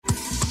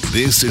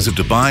This is a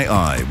Dubai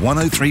Eye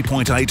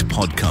 103.8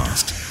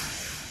 podcast.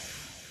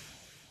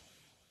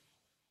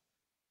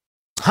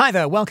 Hi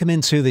there, welcome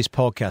into this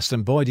podcast,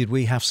 and boy did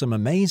we have some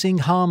amazing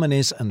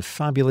harmonies and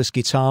fabulous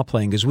guitar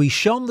playing as we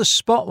shone the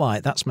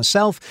spotlight, that's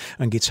myself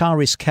and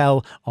guitarist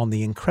Kel, on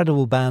the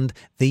incredible band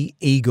The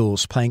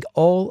Eagles, playing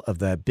all of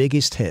their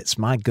biggest hits.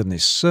 My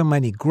goodness, so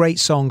many great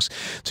songs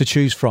to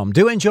choose from.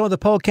 Do enjoy the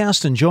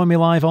podcast and join me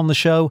live on the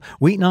show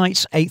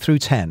weeknights 8 through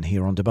 10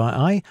 here on Dubai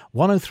Eye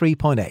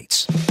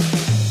 103.8.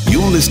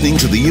 You're listening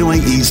to the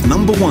UAE's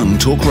 #1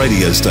 talk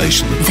radio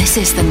station. This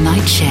is The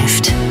Night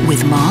Shift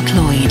with Mark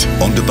Lloyd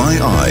On Dubai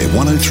Eye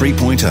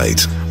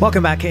 103.8.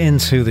 Welcome back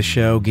into the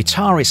show.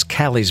 Guitarist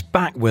Kel is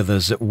back with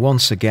us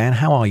once again.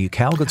 How are you,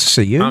 Kel? Good to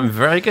see you. I'm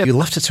very good. We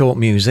love to talk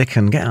music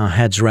and get our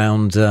heads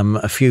around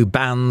a few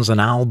bands and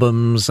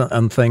albums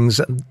and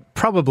things.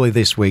 Probably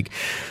this week,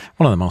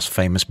 one of the most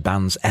famous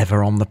bands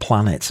ever on the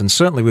planet, and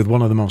certainly with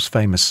one of the most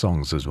famous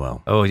songs as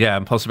well. Oh, yeah,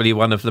 and possibly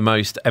one of the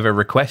most ever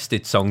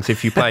requested songs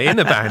if you play in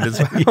a band as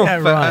well. Yeah,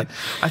 right.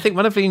 I think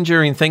one of the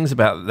enduring things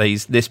about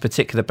this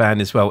particular band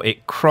as well,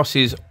 it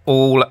crosses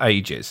all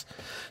ages.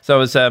 So I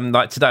was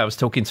like today, I was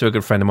talking to a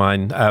good friend of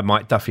mine,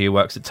 Mike Duffy, who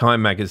works at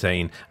Time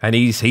magazine, and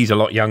he's a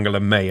lot younger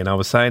than me. And I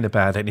was saying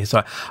about it, and he's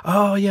like,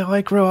 "Oh yeah,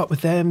 I grew up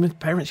with them.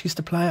 Parents used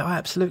to play it. I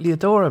absolutely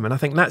adore them." And I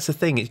think that's the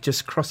thing; it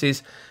just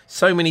crosses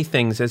so many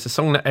things. There's a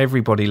song that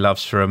everybody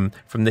loves from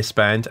this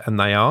band, and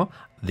they are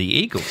The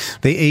Eagles.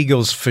 The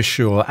Eagles, for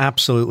sure.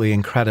 Absolutely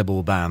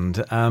incredible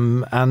band.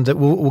 And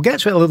we'll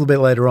get to it a little bit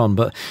later on,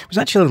 but it was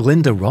actually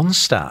Linda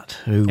Ronstadt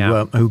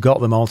who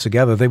got them all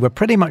together. They were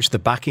pretty much the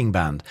backing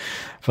band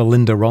for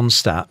Linda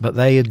Ronstadt, but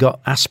they had got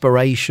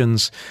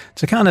aspirations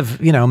to kind of,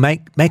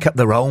 make up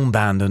their own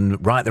band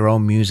and write their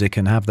own music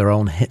and have their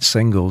own hit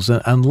singles.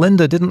 And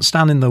Linda didn't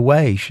stand in the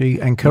way. She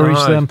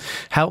encouraged them,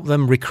 helped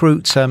them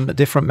recruit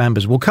different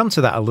members. We'll come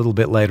to that a little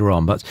bit later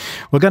on, but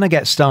we're going to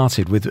get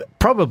started with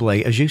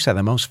probably, as you said,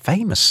 the most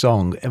famous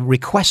song,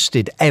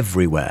 requested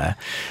everywhere.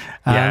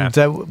 And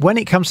when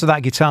it comes to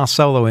that guitar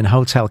solo in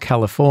Hotel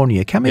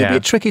California, it can be a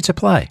bit tricky to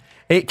play.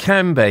 It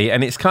can be,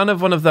 and it's kind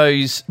of one of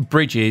those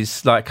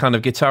bridges, like kind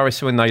of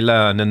guitarists when they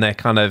learn and they're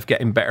kind of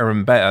getting better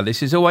and better.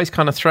 This is always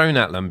kind of thrown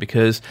at them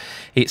because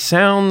it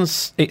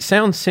sounds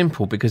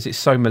simple because it's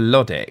so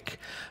melodic.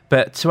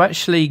 But to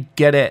actually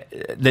get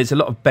it, there's a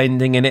lot of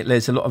bending in it.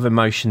 There's a lot of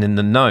emotion in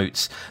the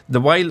notes. The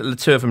way that the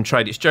two of them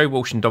trade, it's Joe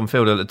Walsh and Don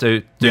Fielder that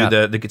do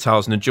the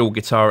guitars and the dual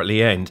guitar at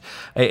the end.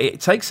 It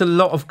takes a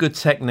lot of good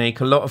technique,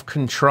 a lot of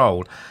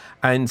control.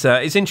 And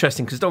it's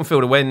interesting because Don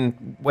Fielder,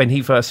 when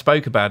he first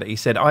spoke about it, he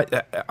said,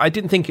 I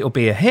didn't think it'll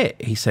be a hit.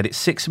 He said, it's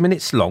 6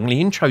 minutes long. The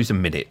intro's a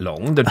minute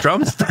long. The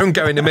drums don't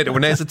go in the middle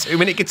and there's a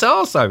 2-minute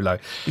guitar solo.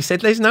 He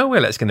said, there's no way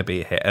that's going to be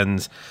a hit.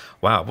 And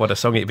wow, what a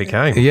song it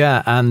became.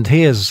 Yeah, and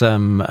here's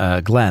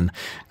Glenn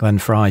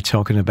Fry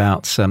talking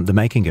about the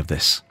making of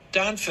this.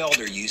 Don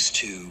Felder used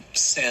to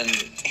send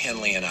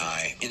Henley and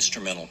I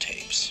instrumental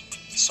tapes,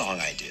 song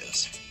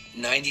ideas.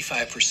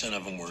 95%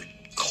 of them were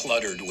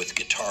cluttered with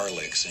guitar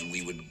licks, and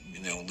we would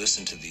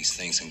listen to these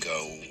things and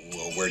go,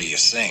 well, where do you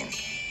sing?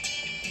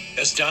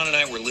 As Don and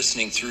I were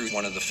listening through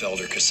one of the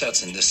Felder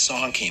cassettes and this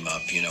song came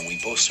up, we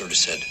both sort of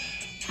said,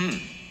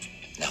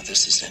 now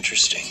this is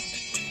interesting.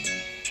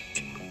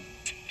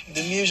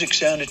 The music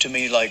sounded to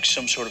me like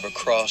some sort of a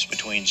cross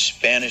between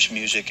Spanish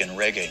music and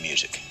reggae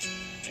music,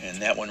 and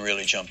that one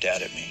really jumped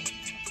out at me.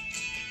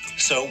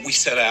 So we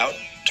set out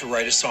to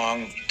write a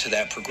song to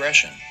that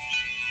progression.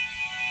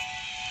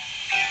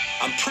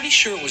 I'm pretty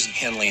sure it was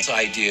Henley's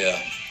idea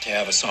to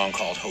have a song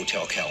called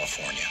Hotel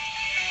California.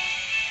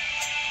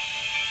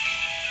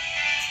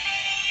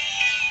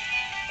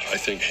 I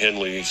think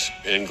Henley's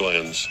and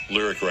Glenn's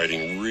lyric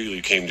writing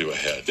really came to a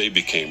head. They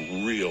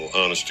became real,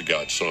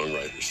 honest-to-God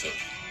songwriters then.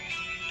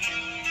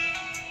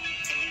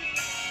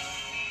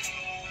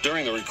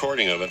 During the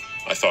recording of it,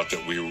 I thought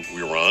that we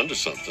were onto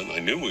something. I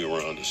knew we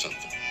were onto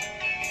something.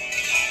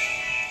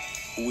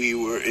 We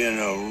were in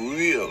a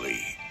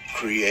really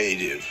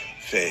creative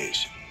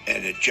phase.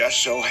 And it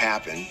just so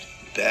happened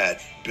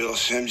that Bill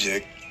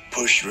Szymczyk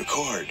pushed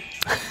record.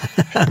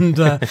 And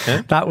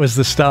that was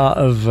the start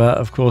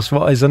of course,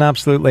 what is an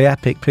absolutely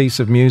epic piece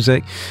of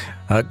music.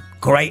 A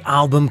great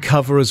album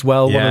cover as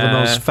well. One of the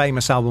most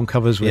famous album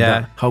covers with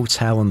that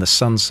hotel and the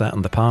sunset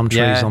and the palm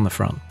trees on the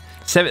front.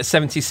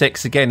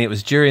 76, again, it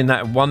was during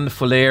that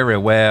wonderful era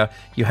where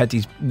you had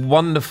these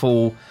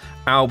wonderful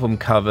album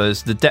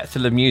covers, the depth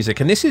of the music,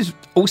 and this is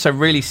also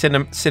really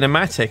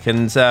cinematic.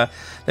 And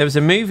there was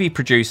a movie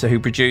producer who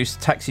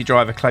produced Taxi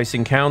Driver Close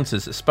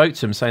Encounters that spoke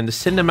to him saying the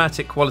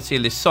cinematic quality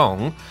of this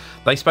song,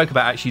 they spoke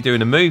about actually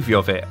doing a movie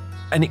of it,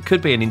 and it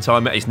could be an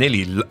entire, it's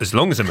nearly as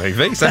long as a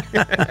movie, so it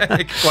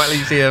could quite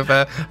easy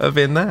have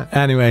been that.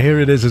 Anyway,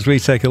 here it is as we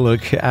take a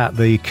look at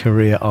the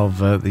career of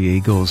the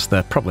Eagles.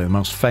 They're probably the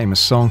most famous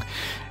song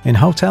in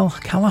Hotel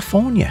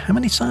California. How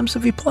many times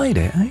have you played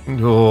it? Eh?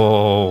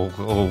 More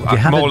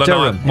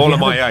than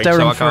my age,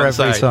 Durham so I can't for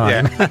every say.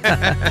 time.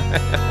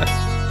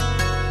 Yeah.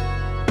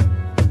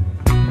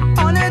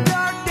 On a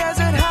dark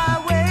desert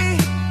highway,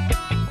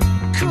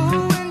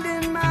 cool wind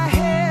in my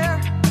hair,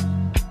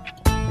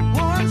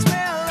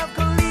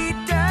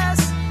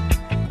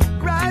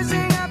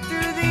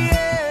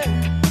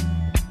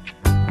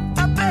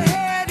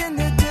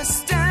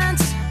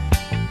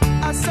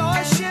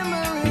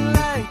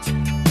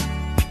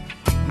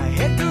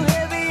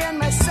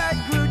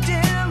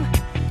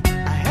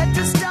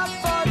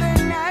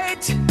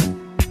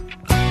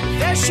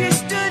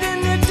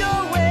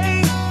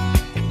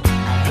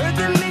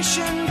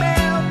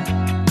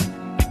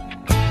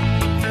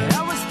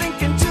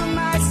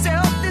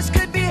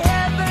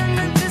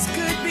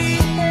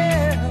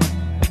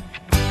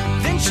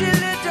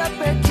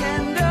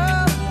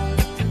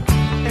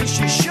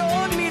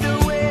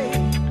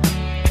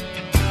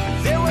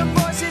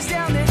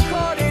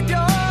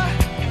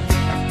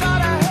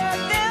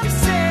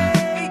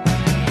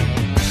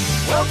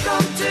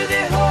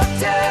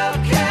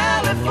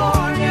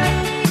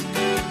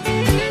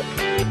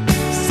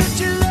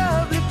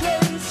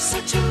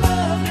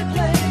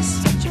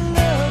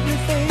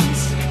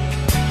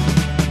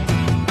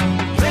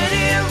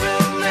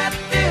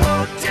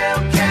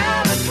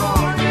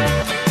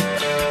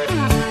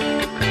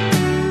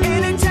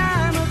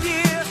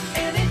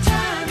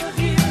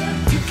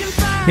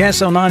 Yeah,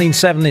 so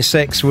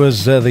 1976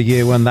 was the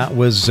year when that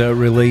was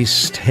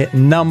released. Hit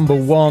number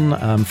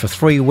one for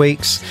 3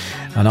 weeks,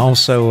 and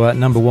also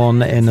number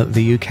one in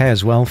the UK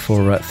as well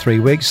for 3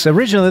 weeks.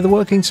 Originally, the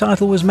working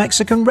title was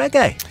Mexican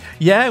Reggae.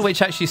 Yeah,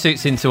 which actually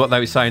suits into what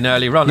they were saying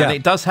earlier on. Yeah. And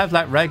it does have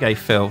that reggae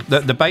feel.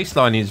 The bass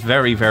line is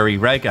very, very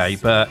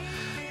reggae, but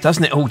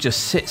doesn't it all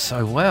just sit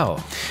so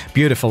well?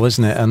 Beautiful,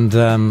 isn't it? And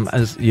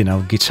as you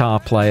know,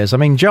 guitar players. I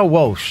mean, Joe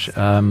Walsh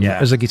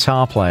as a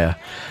guitar player.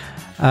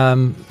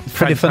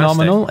 Pretty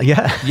phenomenal.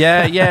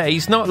 Yeah.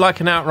 He's not like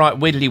an outright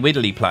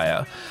widdly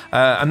player,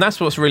 and that's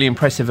what's really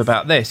impressive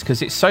about this,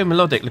 because it's so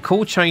melodic. The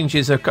chord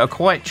changes are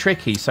quite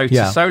tricky, so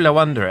to solo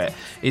under it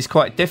is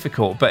quite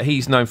difficult. But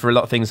he's known for a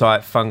lot of things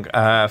like Funk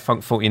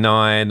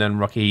 49 and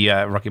Rocky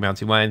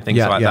Mountain Way and things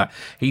like that.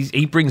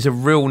 He brings a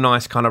real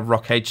nice kind of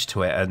rock edge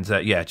to it, and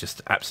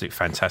just absolute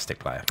fantastic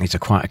player. He's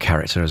quite a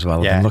character as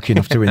well. I'm lucky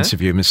enough to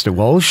interview Mr.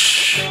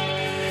 Walsh.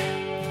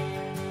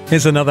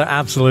 Here's another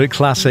absolute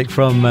classic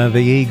from the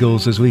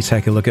Eagles as we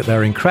take a look at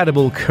their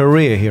incredible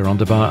career here on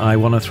Dubai Eye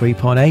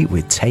 103.8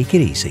 with Take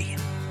It Easy.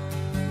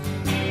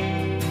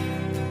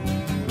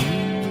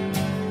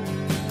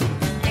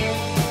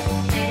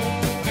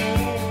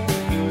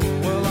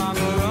 Well, I'm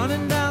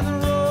running down the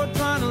road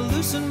trying to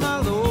loosen my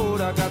load.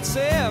 I got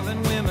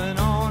 7 women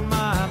on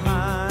my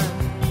mind.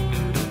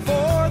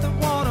 4 that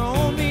want to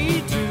own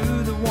me,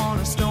 2 that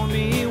want to stone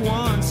me,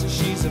 1 so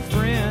she's a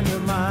friend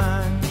of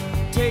mine.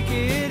 Take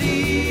it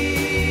easy.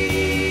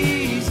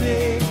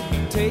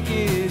 Take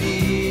it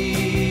easy.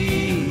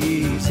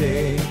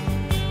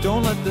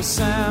 Don't let the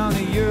sound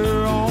of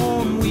your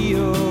own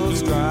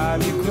wheels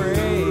drive you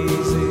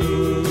crazy.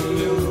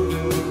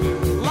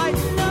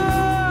 Lighten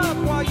up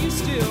while you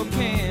still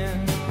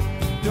can.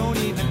 Don't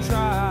even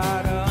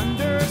try to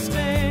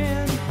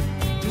understand.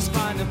 Just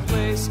find a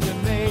place to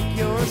make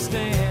your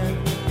stand.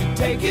 And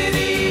take it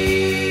easy.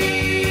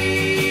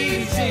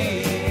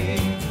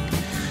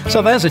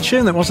 So there's a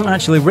tune that wasn't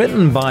actually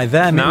written by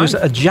them. No. It was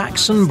a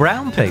Jackson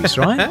Browne piece,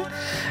 right?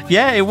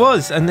 Yeah, it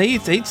was. And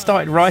he'd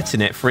started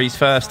writing it for his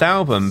first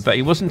album, but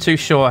he wasn't too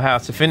sure how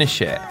to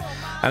finish it.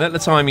 And at the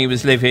time, he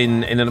was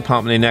living in an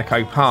apartment in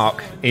Echo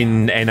Park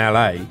in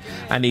LA,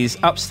 and his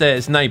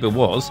upstairs neighbour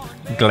was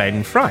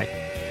Glenn Frey,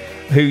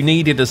 who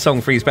needed a song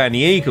for his band, the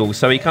Eagles.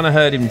 So he kind of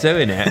heard him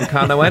doing it and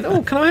kind of went,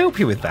 "Oh, can I help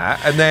you with that?"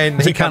 And then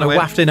he kind of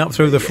wafting up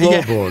through the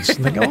floorboards.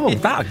 And they go, "Oh,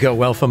 that'd go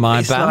well for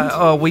my band." Like,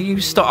 "Oh, will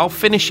you stop? I'll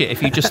finish it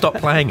if you just stop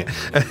playing it."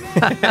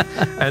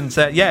 And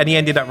and he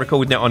ended up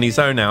recording it on his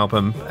own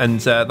album.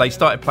 And they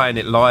started playing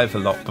it live a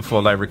lot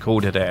before they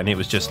recorded it, and it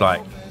was just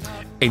like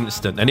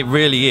instant. And it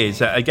really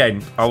is.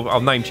 Again,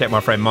 I'll name check my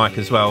friend Mike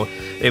as well.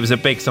 It was a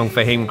big song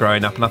for him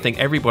growing up, and I think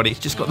everybody, it's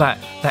just got that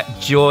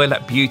joy,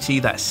 that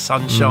beauty, that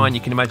sunshine. You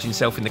can imagine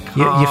yourself in the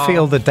car. You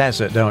feel the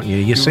desert, don't you?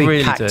 You see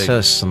really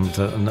cactus and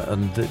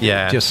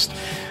just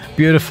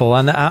beautiful.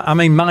 And I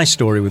mean, my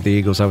story with the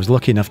Eagles, I was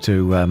lucky enough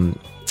to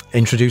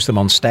introduce them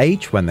on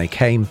stage when they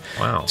came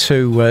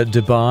to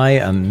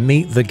Dubai and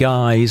meet the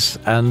guys,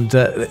 and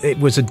it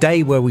was a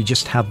day where we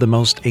just had the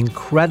most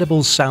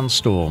incredible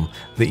sandstorm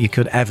that you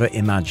could ever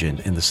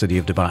imagine in the city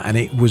of Dubai, and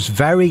it was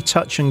very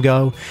touch and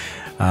go.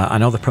 I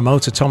know the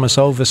promoter Thomas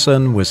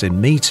Overson was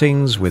in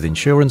meetings with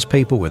insurance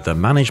people, with the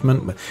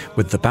management,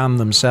 with the band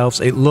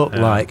themselves. It looked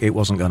like it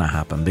wasn't going to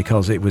happen,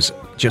 because it was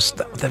just,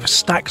 there were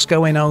stacks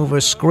going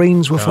over,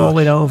 screens were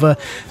falling over,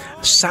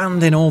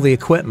 sand in all the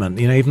equipment.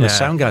 You know, even the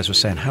sound guys were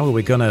saying, how are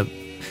we going to,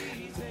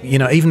 you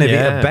know, even if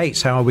it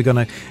abates, how are we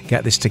going to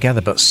get this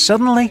together? But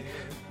suddenly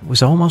it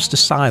was almost a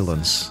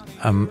silence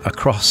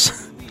across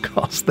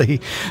the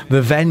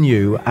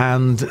venue,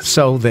 and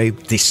so they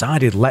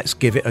decided, let's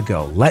give it a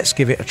go, let's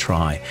give it a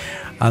try.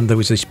 And there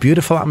was this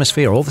beautiful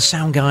atmosphere. All the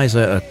sound guys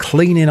are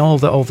cleaning all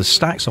the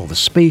stacks, all the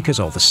speakers,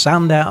 all the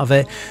sand out of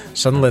it.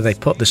 Suddenly they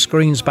put the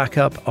screens back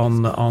up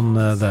on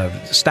the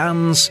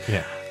stands,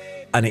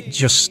 and it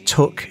just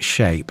took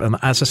shape. And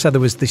as I said, there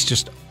was this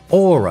just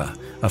aura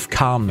of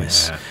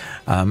calmness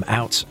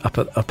up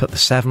at the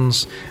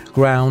Sevens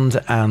ground,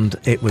 and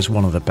it was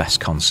one of the best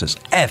concerts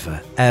ever.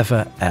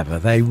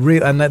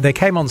 They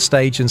came on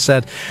stage and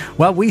said,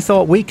 well, we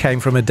thought we came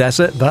from a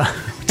desert, but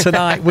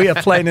tonight we are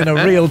playing in a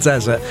real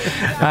desert.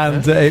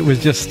 And it was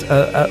just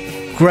a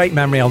great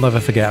memory I'll never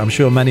forget. I'm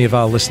sure many of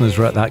our listeners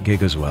were at that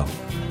gig as well.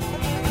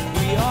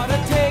 We ought to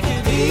take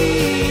it easy.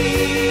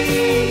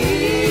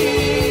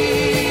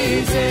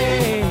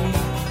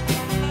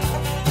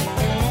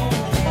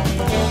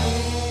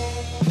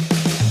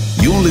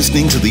 You're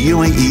listening to the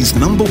UAE's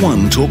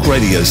 #1 talk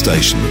radio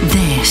station.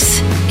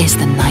 This is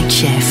The Night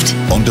Shift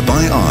On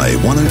Dubai Eye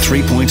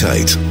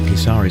 103.8.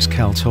 Guitarist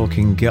Kel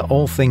talking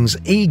all things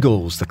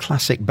Eagles, the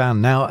classic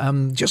band. Now,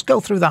 just go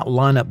through that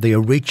lineup, the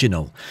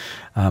original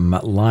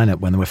lineup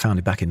when they were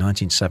founded back in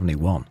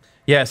 1971.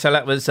 Yeah, so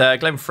that was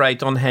Glenn Frey,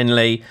 Don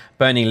Henley,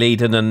 Bernie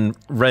Leadon and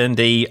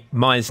Randy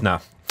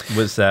Meisner.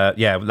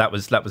 That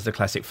was the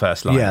classic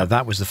first lineup. Yeah,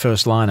 that was the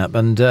first lineup.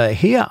 And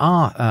here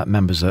are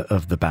members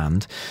of the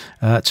band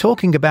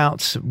talking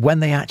about when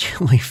they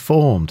actually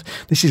formed.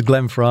 This is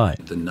Glenn Frey.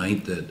 The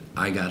night that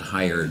I got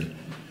hired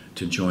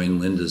to join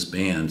Linda's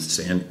band.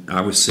 And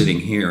I was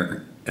sitting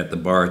here at the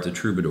bar at the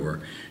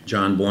Troubadour.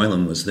 John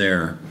Boylan was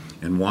there,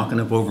 and walking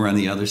up over on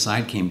the other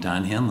side came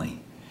Don Henley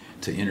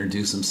to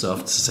introduce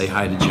himself, to say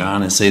hi to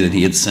John and say that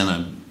he had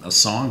sent a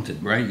song to,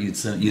 right? You'd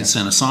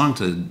sent a song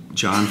to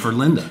John for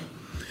Linda.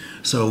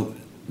 So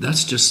that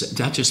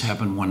just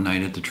happened one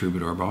night at the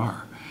Troubadour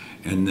bar.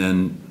 And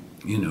then,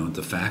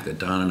 the fact that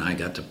Don and I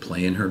got to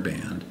play in her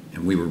band,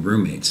 and we were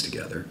roommates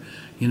together,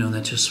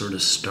 that just sort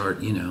of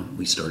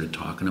we started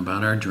talking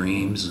about our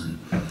dreams and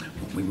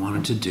what we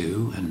wanted to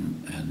do,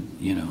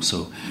 and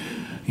so,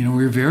 we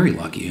were very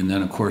lucky. And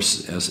then, of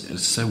course, as I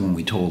said, when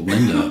we told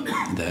Linda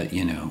that,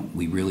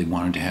 we really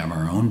wanted to have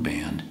our own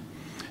band,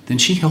 then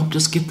she helped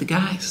us get the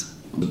guys.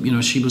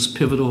 She was a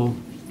pivotal,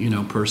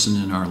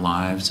 person in our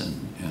lives,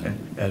 and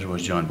as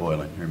was John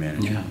Boylan, her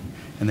manager. Yeah.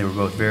 And they were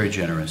both very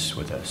generous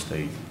with us.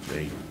 They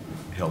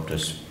helped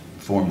us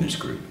form this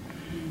group,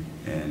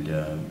 and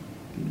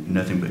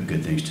nothing but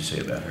good things to say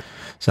about her.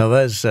 So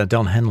there's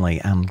Don Henley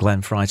and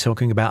Glenn Frey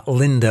talking about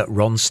Linda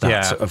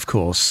Ronstadt, of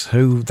course,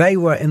 who they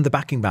were in the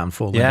backing band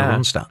for Linda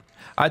Ronstadt.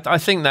 I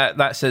think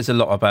that says a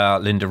lot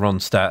about Linda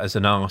Ronstadt as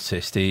an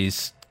artist,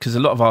 is because a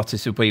lot of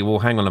artists will be, well,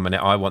 hang on a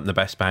minute, I want the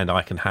best band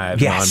I can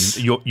have. Yes.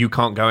 You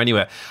can't go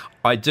anywhere.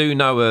 I do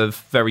know of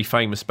very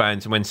famous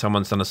bands, and when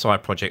someone's done a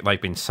side project,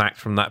 they've been sacked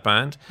from that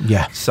band.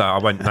 Yeah. So I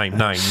won't name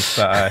names,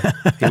 but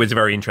it was a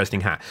very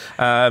interesting hat.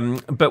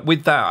 But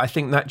with that, I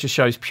think that just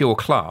shows pure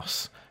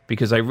class,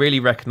 because they really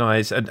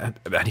recognise, and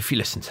if you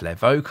listen to their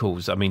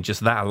vocals, I mean,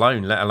 just that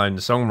alone, let alone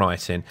the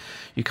songwriting,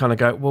 you kind of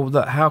go, well,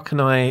 look, how can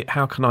I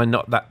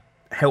not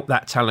help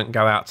that talent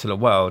go out to the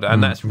world?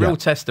 And that's real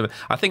testament.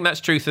 I think that's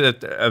truth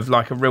of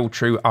like a real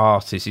true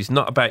artist. It's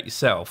not about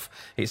yourself,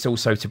 it's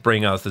also to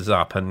bring others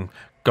up. And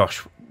gosh,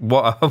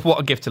 what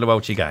a gift to the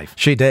world she gave.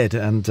 She did.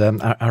 And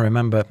I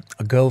remember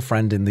a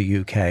girlfriend in the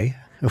UK,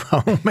 who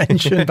I'll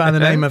mention by the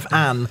name of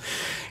Anne,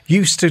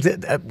 used to,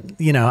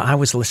 I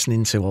was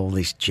listening to all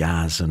this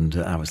jazz, and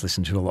I was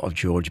listening to a lot of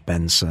George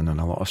Benson and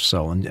a lot of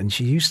soul, and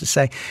she used to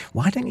say,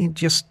 why don't you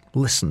just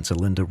listen to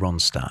Linda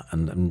Ronstadt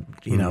and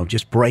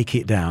just break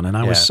it down? And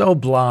I was so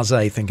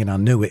blasé, thinking I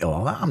knew it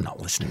all. I'm not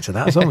listening to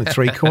that. There's only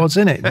 3 chords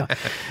in it.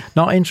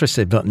 Not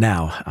interested. But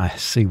now I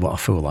see what a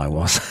fool I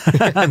was.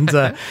 And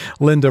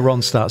Linda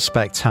Ronstadt,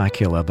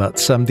 spectacular. But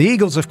the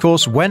Eagles, of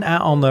course, went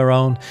out on their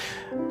own,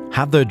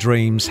 had their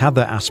dreams, had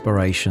their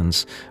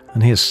aspirations,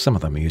 and here's some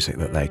of the music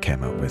that they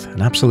came up with.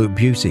 An absolute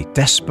beauty,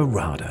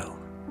 Desperado.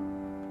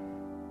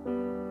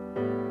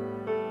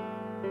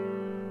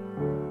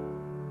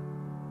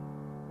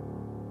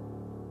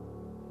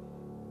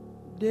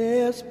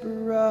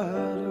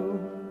 Desperado,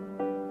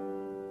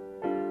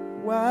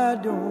 why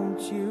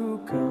don't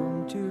you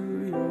come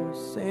to your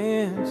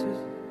senses?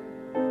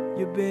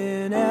 You've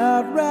been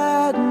out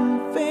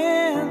riding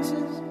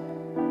fences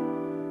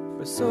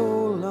for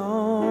so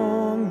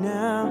long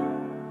now.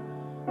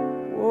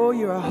 Oh,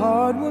 you're a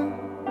hard one,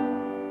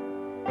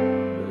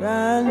 but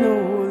I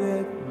know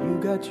that you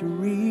got your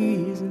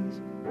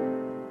reasons.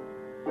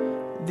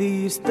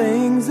 These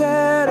things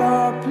that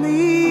are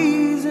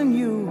pleasing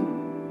you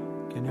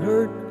can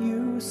hurt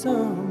you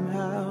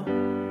somehow.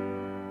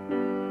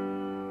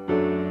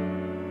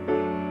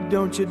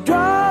 Don't you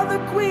draw the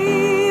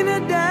queen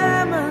of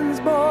diamonds,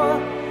 boy.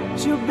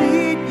 She'll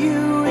beat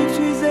you if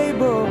she's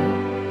able.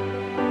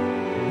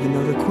 You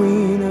know the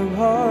queen of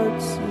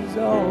hearts is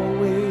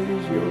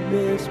always your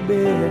best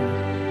bet.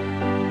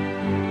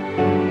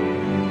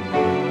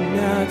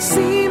 Now it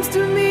seems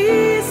to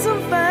me some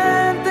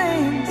fine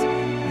things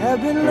have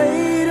been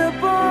laid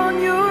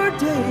upon your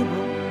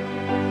table,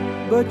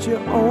 but you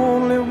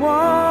only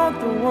want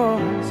the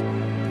ones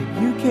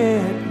that you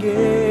can't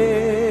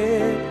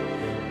get.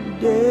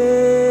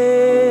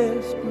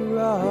 Desperado,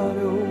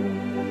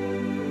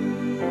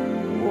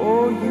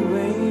 oh, you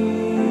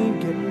ain't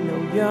getting no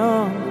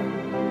younger.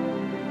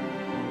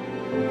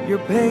 Your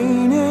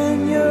pain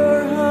and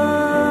your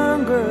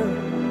hunger,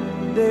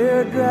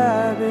 they're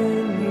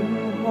driving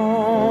you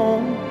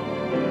home.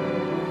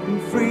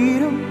 And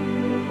freedom,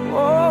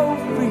 oh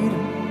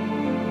freedom,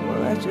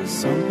 well that's just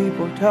some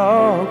people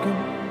talking.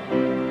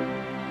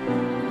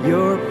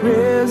 Your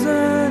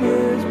prison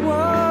is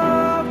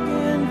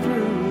walking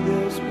through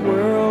this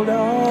world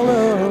all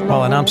alone.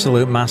 Well, an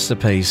absolute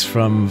masterpiece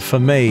from, for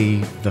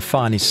me, the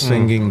finest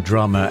singing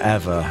drummer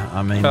ever.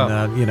 I mean,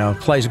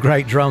 plays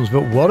great drums,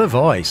 but what a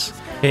voice.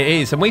 It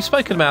is, and we've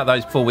spoken about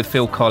those before with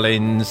Phil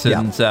Collins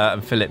and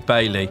Philip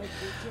Bailey.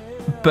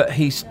 But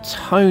his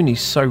tone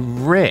is so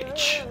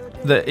rich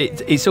that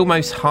it's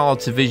almost hard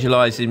to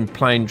visualise him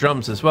playing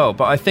drums as well.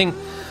 But I think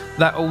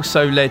that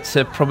also led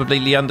to probably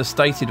the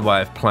understated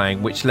way of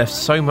playing, which left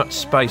so much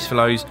space for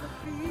those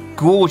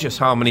gorgeous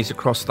harmonies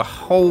across the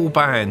whole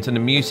band and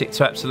the music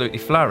to absolutely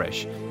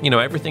flourish.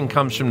 Everything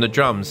comes from the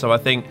drums. So I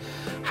think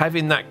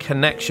having that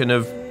connection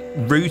of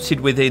rooted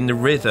within the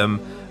rhythm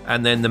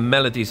and then the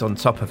melodies on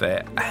top of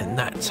it, and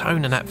that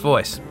tone and that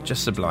voice,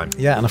 just sublime.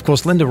 Yeah, and of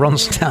course Linda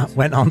Ronstadt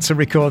went on to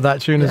record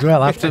that tune as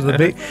well after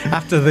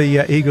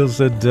the Eagles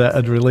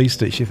had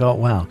released it. She thought,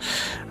 "Wow,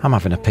 I'm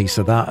having a piece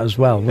of that as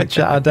well," which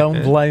I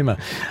don't blame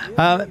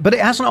her. But it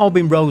hasn't all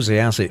been rosy,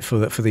 has it, for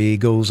the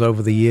Eagles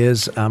over the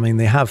years? I mean,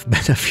 there have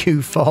been a few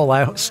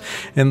fallouts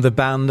in the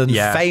band, and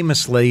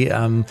famously.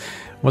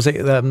 Was it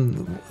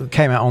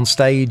came out on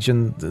stage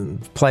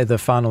and played their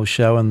final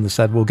show and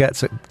said, "We'll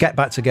get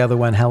back together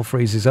when hell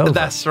freezes over"?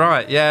 That's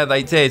right. Yeah,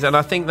 they did, and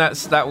I think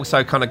that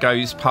also kind of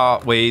goes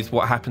part with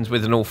what happens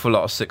with an awful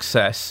lot of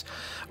success.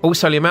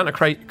 Also, the amount of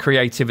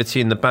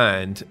creativity in the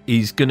band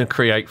is going to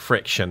create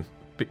friction,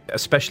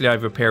 especially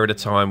over a period of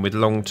time with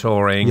long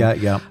touring.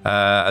 Yeah.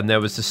 And there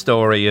was the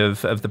story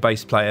of the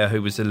bass player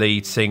who was the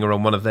lead singer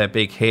on one of their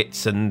big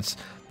hits, and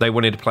they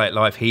wanted to play it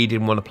live. He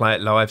didn't want to play it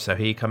live, so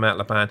he came out of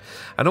the band.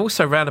 And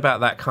also around about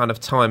that kind of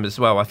time as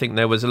well, I think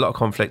there was a lot of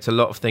conflict, a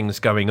lot of things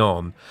going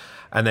on.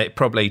 And it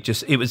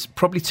was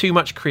probably too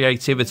much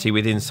creativity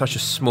within such a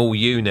small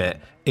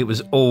unit. It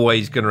was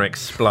always going to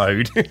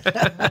explode.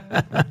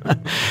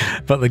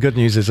 But the good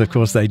news is, of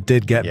course, they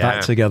did get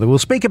back together. We'll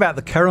speak about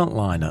the current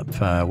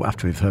lineup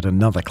after we've heard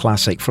another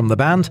classic from the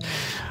band.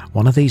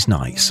 One of These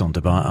Nights on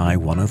Dubai Eye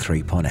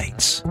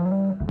 103.8.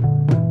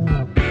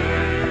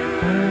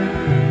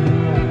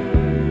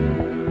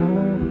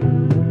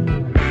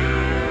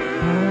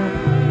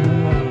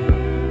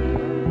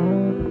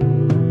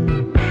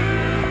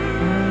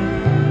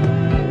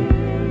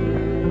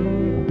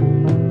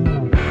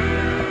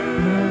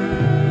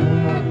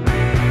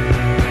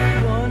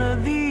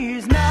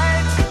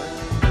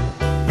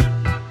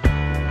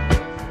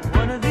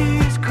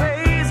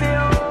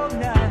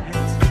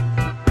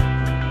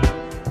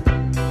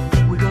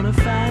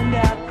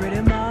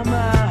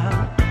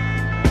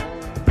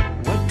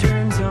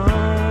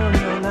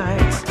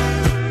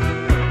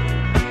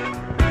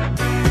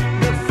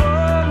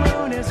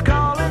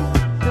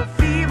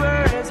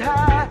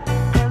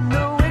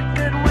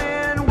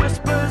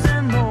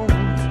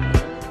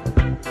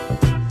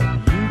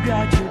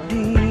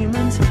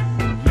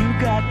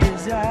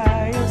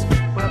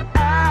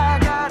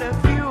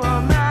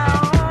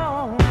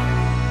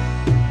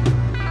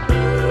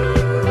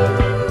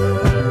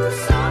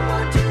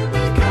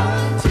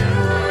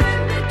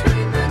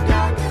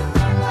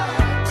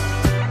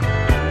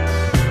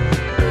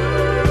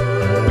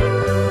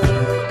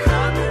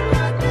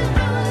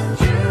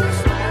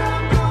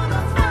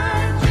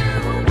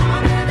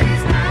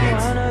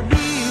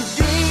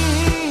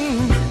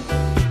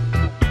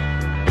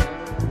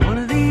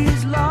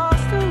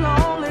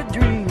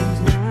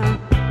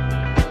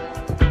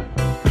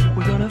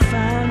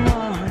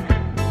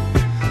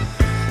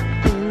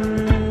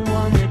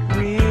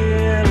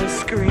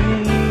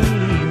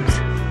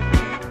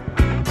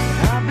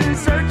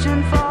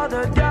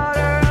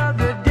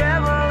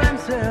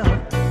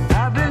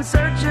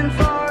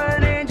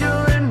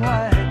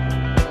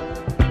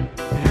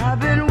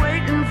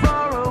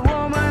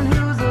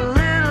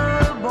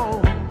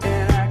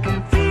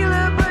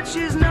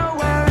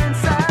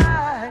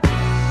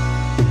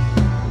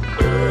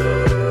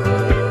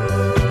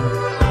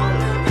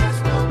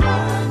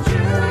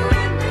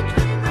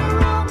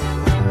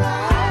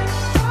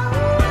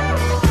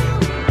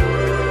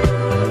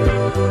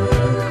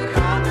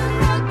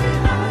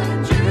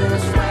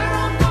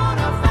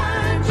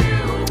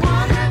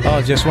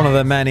 Just one of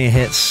the many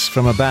hits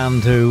from a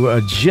band who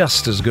are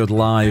just as good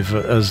live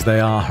as they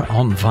are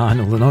on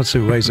vinyl. There are no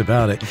two ways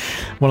about it.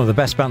 One of the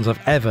best bands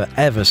I've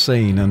ever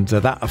seen, and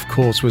that, of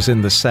course, was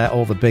in the set.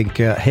 All the big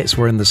hits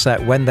were in the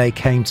set when they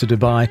came to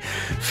Dubai.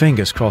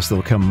 Fingers crossed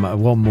they'll come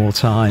one more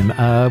time.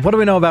 What do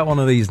we know about One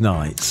of These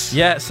Nights?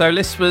 Yeah, so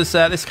this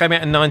came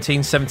out in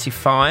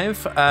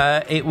 1975.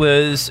 It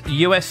was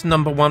US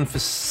 #1 for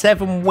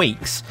 7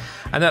 weeks.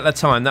 And at the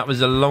time, that was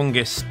the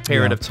longest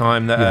period of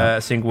time that a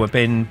single had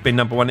been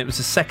 #1. It was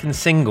the second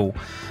single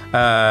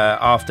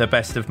after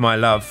Best of My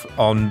Love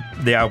on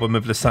the album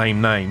of the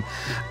same name.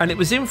 And it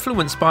was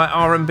influenced by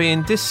R&B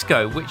and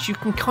disco, which you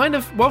can kind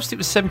of, whilst it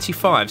was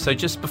 75, so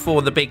just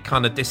before the big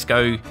kind of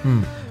disco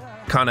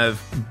kind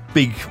of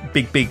big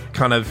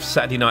kind of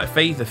Saturday Night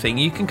Fever thing,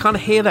 you can kind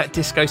of hear that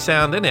disco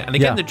sound in it. And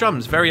again, the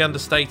drums, very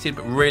understated,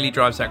 but really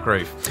drives that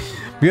groove.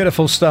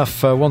 Beautiful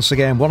stuff. Once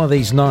again, One of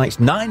These Nights,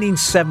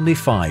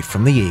 1975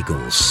 from the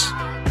Eagles.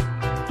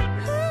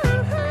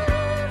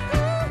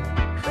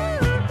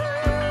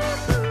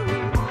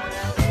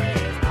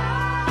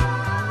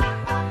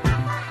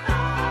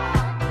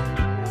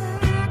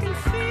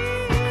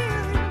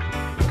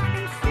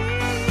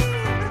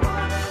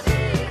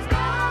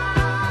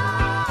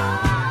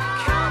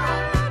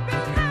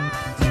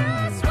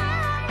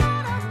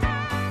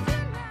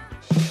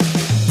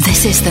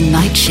 This is The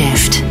Night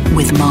Shift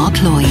with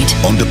Mark Lloyd.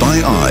 On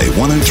Dubai Eye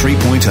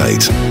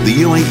 103.8, the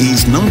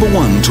UAE's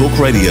 #1 talk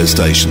radio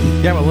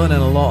station. Yeah, we're learning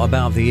a lot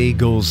about the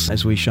Eagles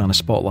as we shine a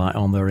spotlight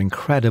on their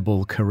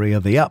incredible career,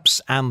 the ups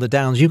and the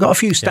downs. You've got a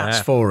few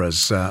stats for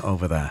us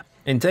over there.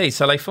 Indeed.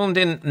 So they formed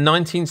in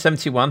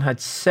 1971, had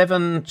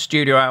 7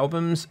 studio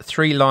albums,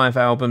 3 live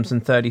albums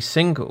and 30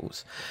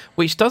 singles,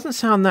 which doesn't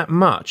sound that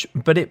much,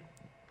 but it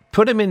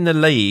put them in the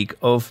league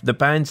of the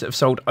bands that have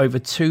sold over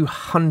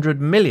 200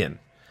 million.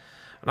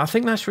 And I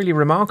think that's really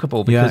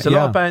remarkable because a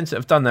lot of bands that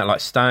have done that, like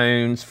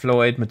Stones,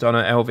 Floyd,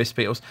 Madonna, Elvis,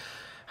 Beatles,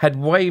 had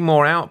way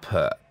more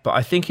output, but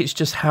I think it's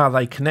just how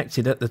they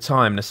connected at the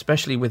time, and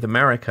especially with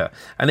America.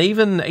 And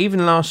even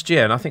last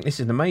year, and I think this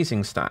is an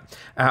amazing stat,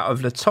 out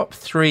of the top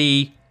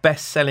 3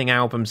 best-selling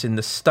albums in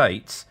the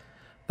States,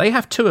 they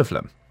have 2 of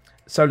them.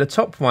 So the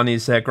top one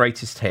is their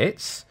greatest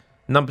hits,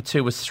 number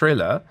 2 was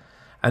Thriller,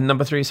 and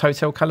number 3 is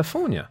Hotel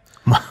California.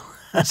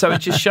 So it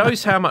just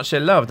shows how much they're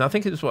loved. And I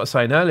think it was what I was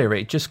saying earlier,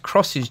 it just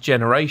crosses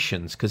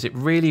generations because it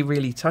really,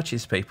 really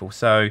touches people.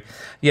 So,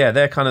 yeah,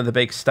 they're kind of the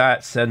big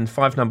stats. And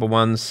 5 number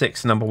ones,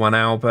 6 number 1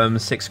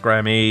 albums, 6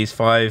 Grammys,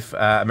 5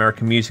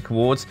 American Music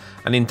Awards,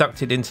 and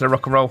inducted into the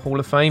Rock and Roll Hall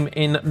of Fame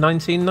in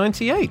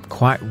 1998.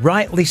 Quite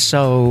rightly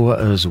so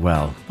as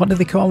well. What do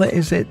they call it?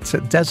 Is it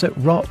Desert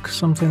Rock,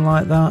 something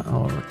like that?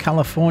 Or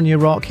California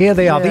Rock? Here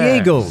they are, the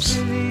Eagles.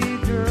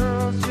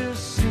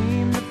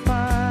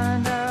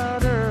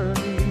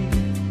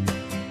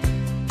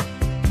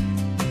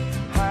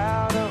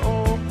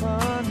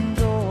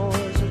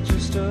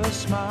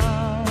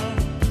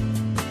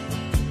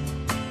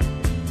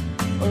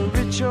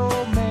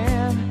 Old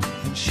man,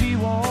 and she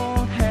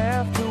won't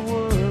have to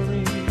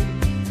worry.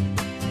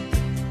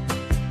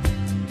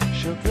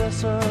 She'll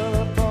dress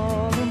up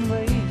all in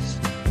lace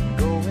and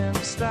go in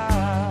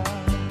style.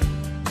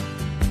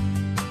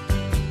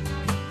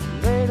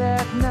 Late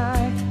at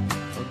night,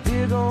 a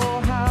big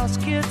old house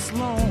gets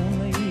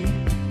lonely.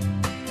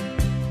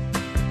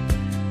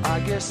 I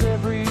guess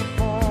every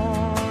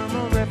form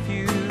of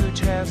refuge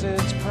has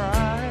its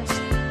price.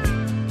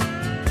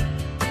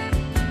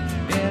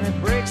 And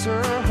it breaks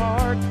her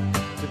heart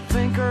to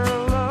think her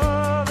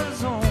love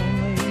is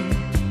only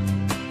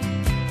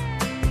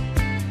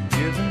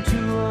given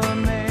to a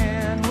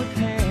man with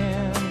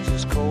hands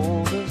as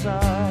cold as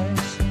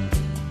ice.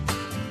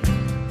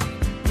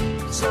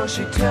 So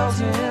she tells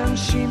him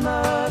she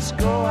must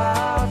go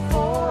out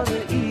for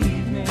the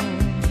evening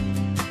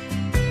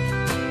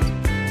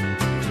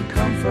to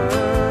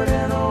comfort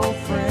an old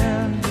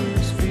friend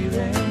who's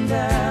feeling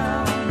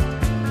down.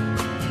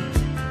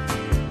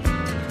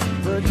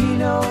 But he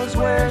knows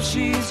where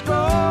she's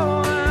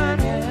going,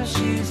 yeah,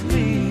 she's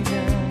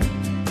leaving.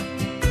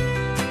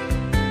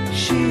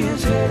 She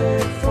is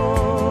headed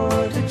for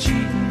the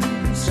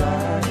cheating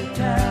side of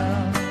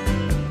town.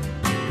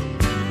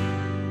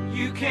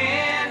 You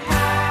can't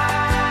hide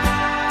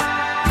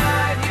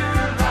your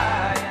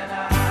lying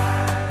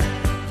eyes,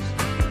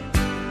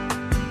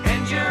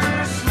 and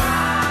your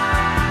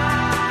smile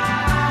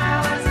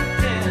is a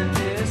thin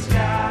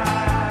disguise.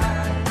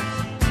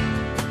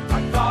 I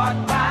thought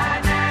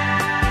by now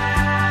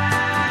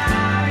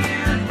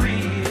you'd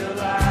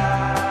realize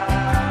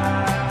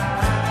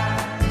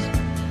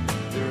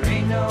there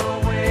ain't no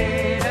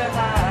way to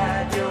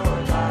hide your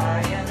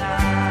lying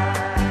eyes.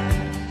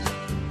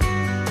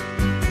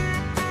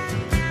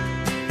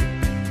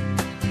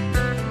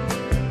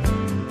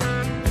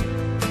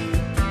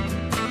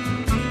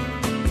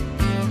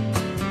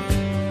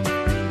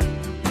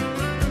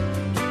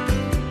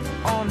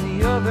 On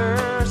the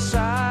other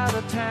side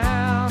of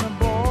town, a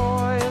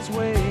boy is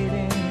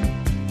waiting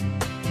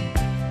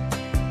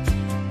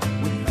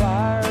with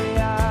fiery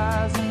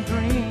eyes and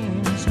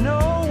dreams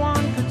no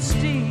one could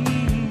steal.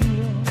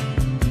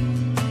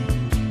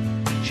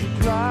 She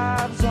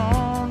drives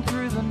on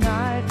through the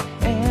night,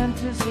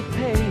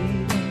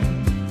 anticipating,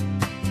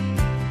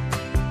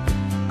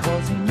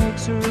 'cause he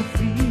makes her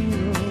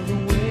feel the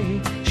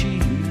way she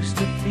used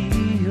to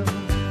feel.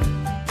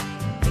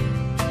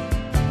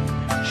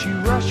 She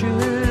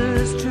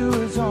rushes to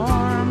his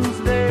arms,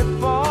 they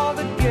fall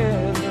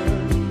together.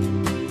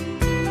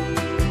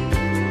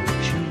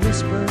 She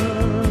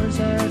whispers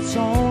it's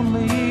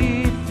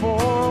only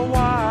for a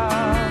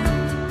while.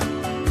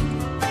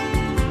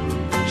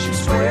 She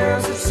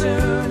swears that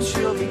soon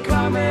she'll be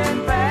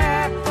coming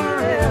back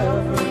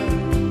forever.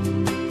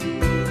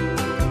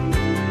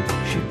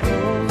 She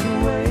goes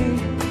away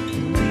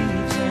and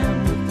leaves him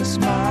with a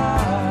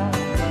smile.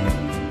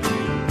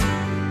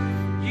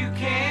 You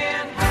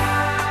can't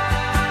hide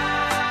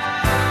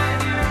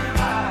your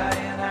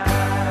lying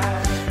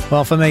eyes.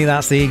 Well, for me,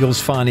 that's the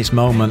Eagles' finest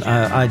moment.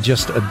 I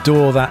just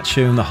adore that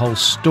tune, the whole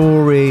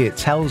story. It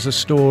tells a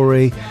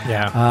story.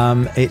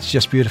 Yeah. It's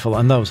just beautiful.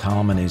 And those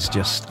harmonies,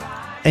 just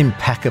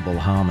impeccable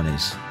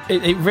harmonies.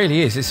 It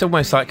really is. It's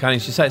almost like,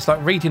 as you say, it's like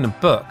reading a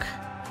book.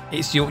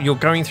 It's you're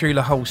going through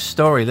the whole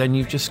story, then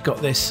you've just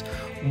got this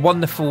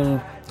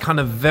wonderful kind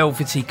of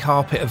velvety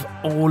carpet of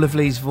all of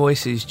these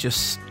voices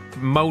just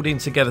moulding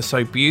together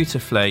so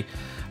beautifully.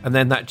 and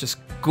then that just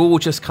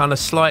gorgeous kind of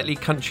slightly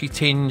country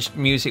tinged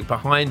music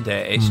behind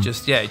it. It's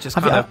just, it just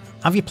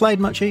Have you played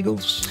much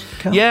Eagles,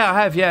 Cal? Yeah,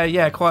 I have,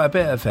 yeah, quite a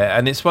bit of it.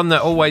 And it's one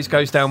that always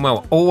goes down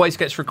well, always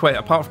gets requested,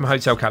 apart from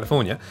Hotel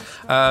California,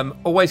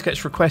 always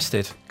gets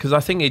requested, because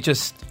I think it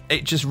just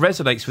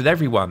resonates with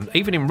everyone.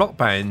 Even in rock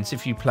bands,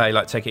 if you play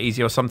like Take It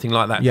Easy or something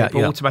like that,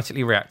 people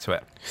automatically react to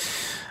it.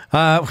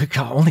 We've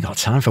only got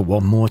time for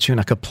one more tune.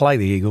 I could play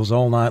the Eagles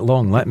all night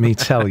long, let me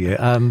tell you.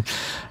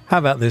 How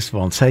about this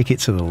one? Take It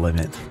to the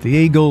Limit. The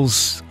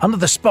Eagles under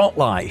the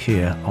spotlight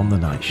here on The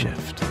Night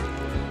Shift.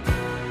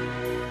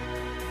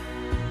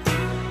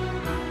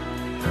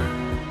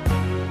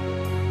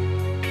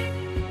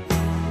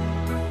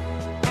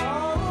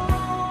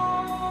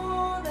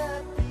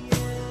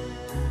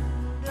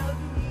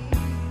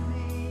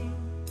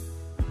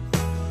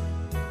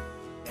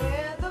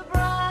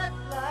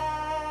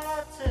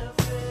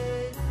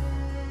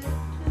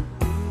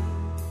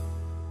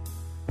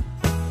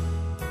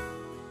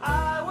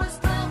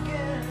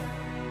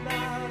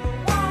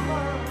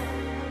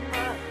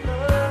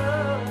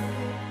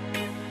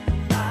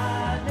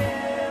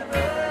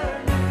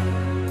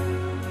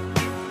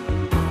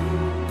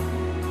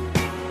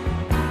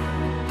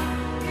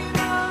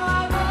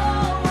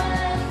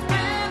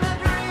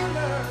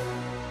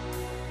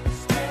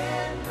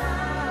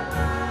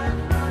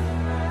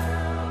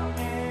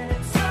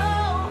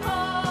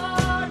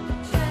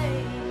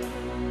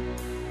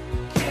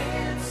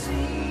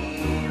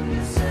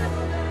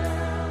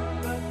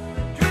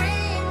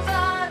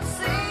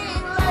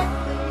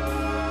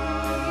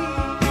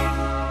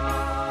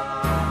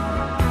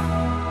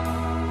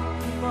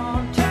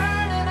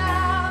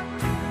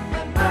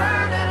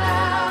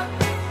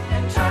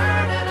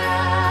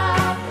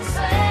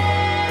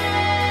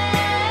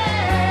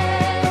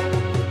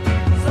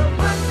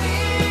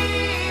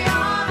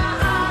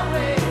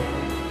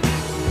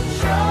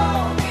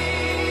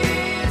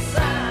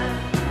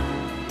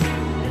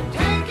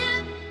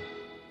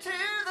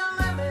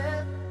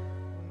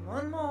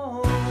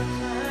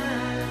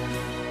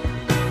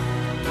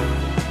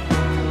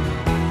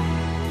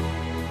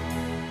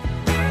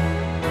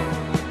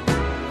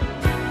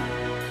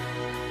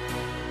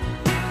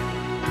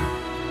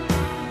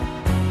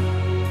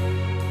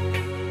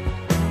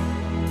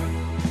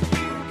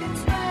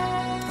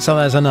 So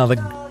there's another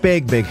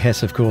big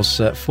hit, of course,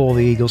 for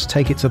the Eagles,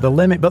 Take It to the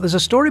Limit. But there's a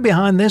story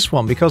behind this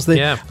one, because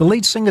the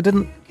lead singer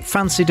didn't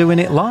fancy doing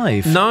it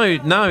live.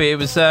 No, it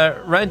was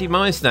Randy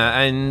Meisner,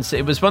 and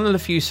it was one of the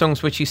few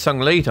songs which he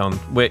sung lead on,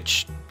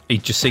 which he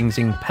just sings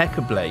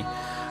impeccably.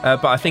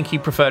 But I think he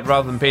preferred,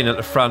 rather than being at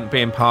the front,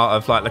 being part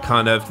of like the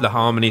kind of the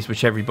harmonies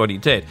which everybody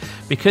did,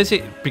 because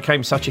it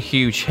became such a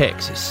huge hit.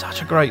 'Cause it's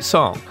such a great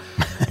song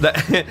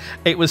that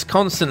it was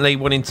constantly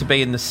wanting to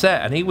be in the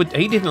set, and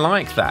he didn't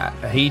like that.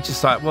 He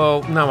just like,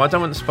 well, no, I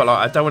don't want the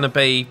spotlight. I don't want to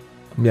be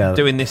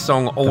doing this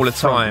song all the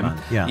time.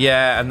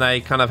 And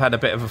they kind of had a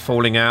bit of a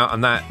falling out,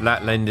 and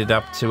that ended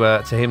up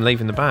to him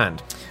leaving the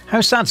band. How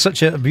sad,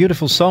 such a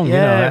beautiful song, it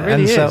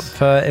really ends is.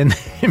 up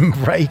in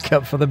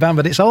breakup for the band,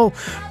 but it's all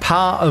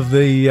part of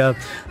the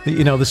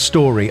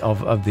story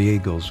of the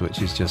Eagles,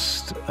 which is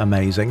just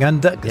amazing.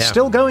 And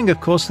still going,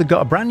 of course. They've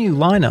got a brand new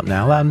lineup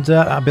now, and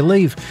I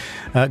believe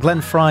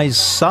Glenn Frey's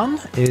son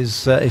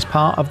is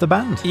part of the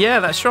band. Yeah,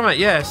 that's right.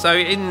 Yeah, so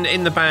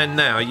in the band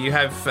now, you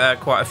have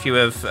quite a few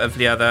of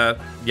the other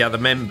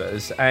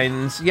members,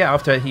 and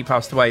after he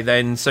passed away,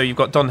 then so you've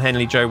got Don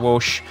Henley, Joe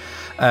Walsh,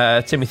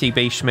 Timothy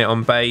B. Schmidt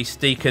on bass,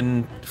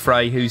 Deacon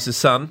Frey, who's the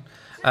son,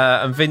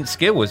 and Vince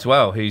Gill as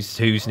well, who's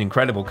an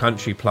incredible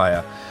country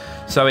player.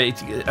 So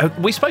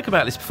we spoke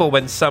about this before.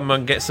 When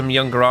someone gets some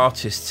younger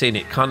artists in,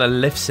 it kind of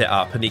lifts it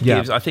up, and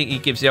I think he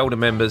gives the older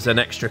members an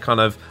extra kind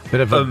of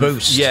bit of a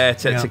boost,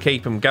 to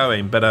keep them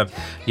going. But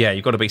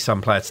you've got to be some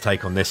player to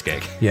take on this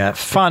gig. Yeah.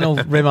 Final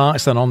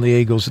remarks then on the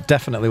Eagles.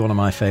 Definitely one of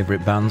my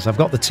favourite bands. I've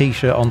got the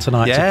T-shirt on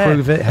tonight to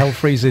prove it. Hell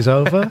freezes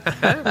over.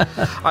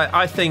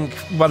 I think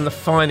one of the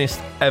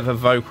finest ever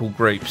vocal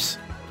groups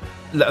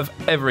that have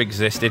ever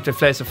existed.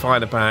 If there's a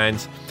finer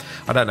band,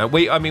 I don't know.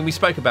 We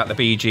spoke about the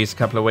Bee Gees a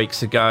couple of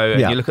weeks ago,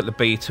 and you look at the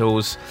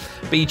Beatles.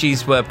 Bee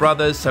Gees were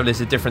brothers, so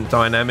there's a different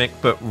dynamic,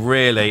 but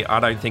really, I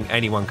don't think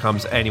anyone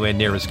comes anywhere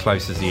near as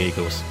close as the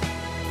Eagles.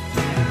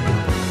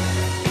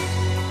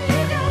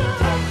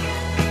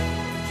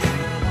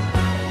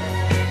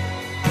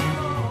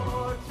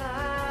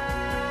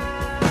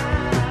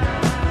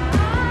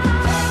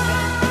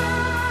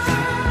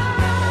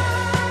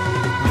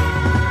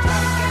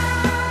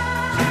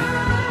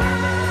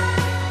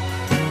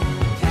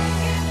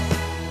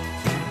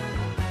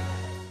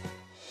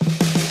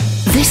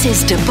 This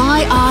is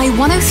Dubai Eye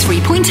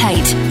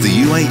 103.8, the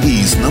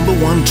UAE's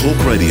 #1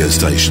 talk radio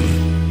station.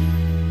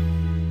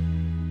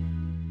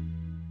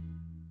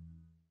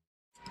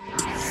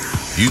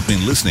 You've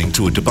been listening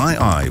to a Dubai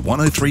Eye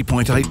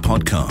 103.8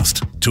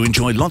 podcast. To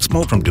enjoy lots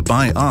more from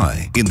Dubai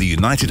Eye in the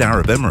United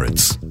Arab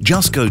Emirates,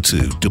 just go to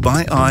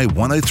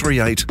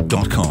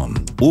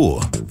DubaiEye1038.com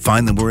or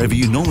find them wherever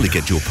you normally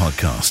get your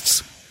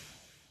podcasts.